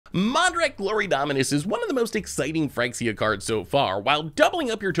Mondrak Glory Dominus is one of the most exciting Phyrexia cards so far. While doubling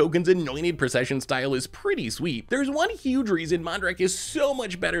up your tokens anointed procession style is pretty sweet, there's one huge reason Mondrak is so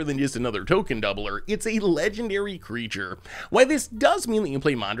much better than just another token doubler. It's a legendary creature. While this does mean that you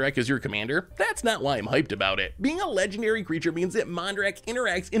play Mondrak as your commander, that's not why I'm hyped about it. Being a legendary creature means that Mondrak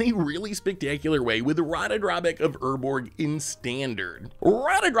interacts in a really spectacular way with Ratadrabik of Urborg in Standard.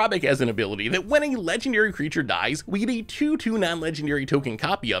 Ratadrabik has an ability that when a legendary creature dies, we get a 2/2 non-legendary token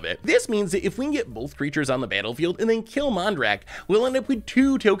copy of it. This means that if we can get both creatures on the battlefield and then kill Mondrak, we'll end up with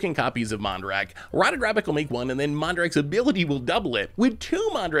 2 token copies of Mondrak. Ratadrabik will make 1 and then Mondrak's ability will double it. With 2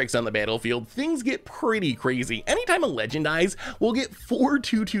 Mondraks on the battlefield, things get pretty crazy. Anytime a legend dies, we'll get 4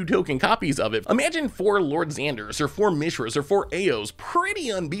 2/2 token copies of it. Imagine 4 Lord Xanders or 4 Mishras or 4 Aos,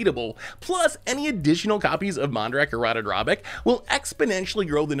 pretty unbeatable. Plus, any additional copies of Mondrak or Ratadrabik will exponentially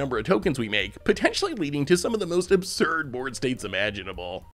grow the number of tokens we make, potentially leading to some of the most absurd board states imaginable.